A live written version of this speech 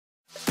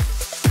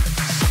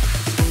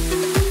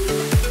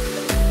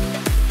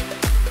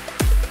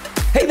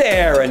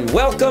there, and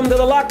welcome to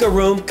the locker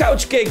room.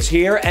 Coach Gigs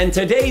here, and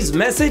today's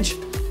message,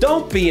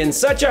 don't be in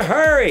such a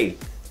hurry.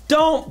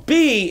 Don't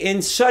be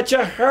in such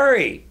a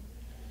hurry.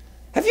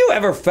 Have you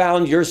ever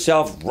found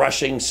yourself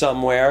rushing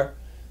somewhere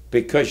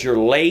because you're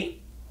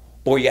late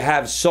or you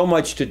have so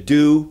much to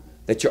do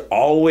that you're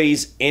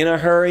always in a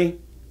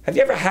hurry? Have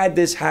you ever had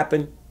this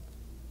happen?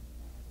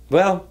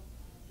 Well,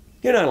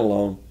 you're not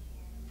alone.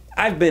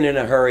 I've been in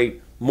a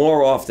hurry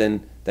more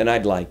often than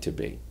I'd like to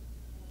be.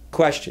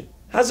 Question,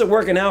 how's it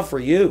working out for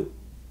you?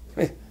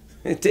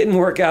 It didn't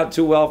work out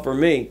too well for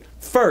me.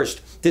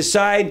 First,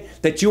 decide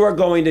that you are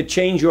going to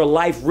change your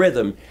life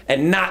rhythm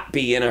and not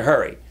be in a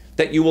hurry.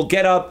 That you will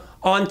get up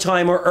on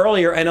time or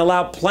earlier and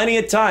allow plenty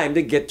of time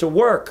to get to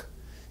work.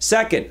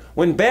 Second,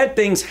 when bad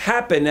things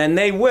happen, and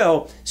they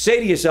will,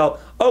 say to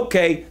yourself,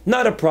 okay,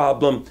 not a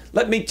problem.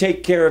 Let me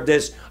take care of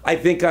this. I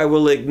think I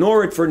will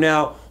ignore it for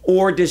now,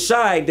 or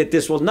decide that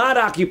this will not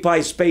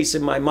occupy space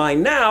in my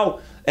mind now,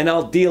 and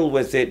I'll deal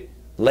with it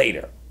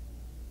later.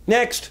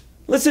 Next,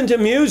 listen to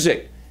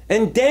music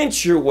and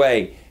dance your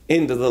way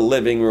into the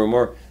living room,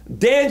 or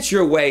dance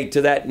your way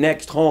to that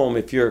next home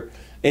if you're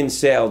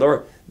entailed,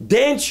 or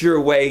dance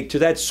your way to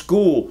that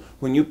school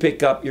when you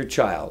pick up your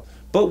child.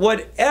 But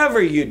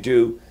whatever you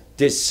do,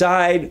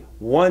 decide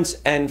once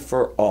and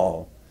for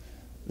all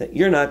that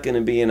you're not going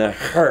to be in a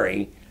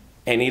hurry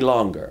any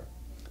longer.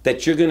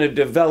 That you're going to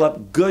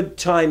develop good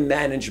time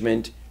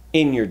management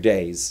in your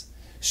days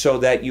so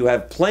that you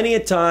have plenty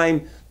of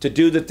time to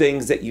do the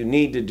things that you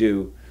need to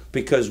do.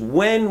 Because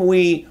when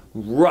we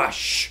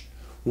rush,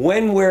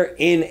 when we're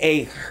in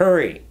a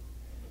hurry,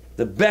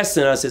 the best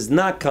in us is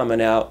not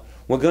coming out.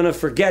 We're going to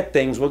forget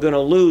things. We're going to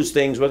lose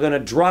things. We're going to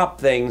drop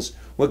things.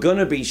 We're going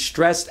to be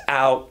stressed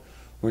out.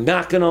 We're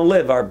not going to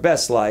live our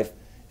best life.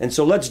 And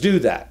so let's do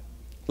that.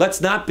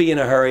 Let's not be in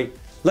a hurry.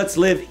 Let's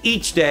live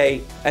each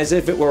day as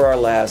if it were our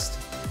last.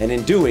 And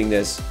in doing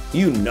this,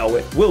 you know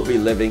it, we'll be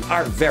living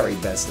our very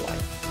best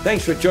life.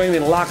 Thanks for joining me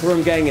in the Locker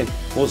Room Gang, and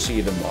we'll see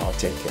you tomorrow.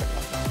 Take care.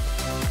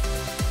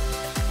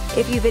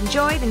 If you've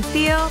enjoyed and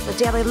feel the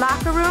Daily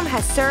Locker Room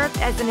has served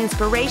as an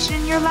inspiration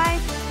in your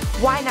life,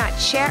 why not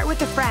share it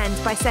with a friend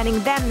by sending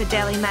them the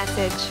daily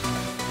message?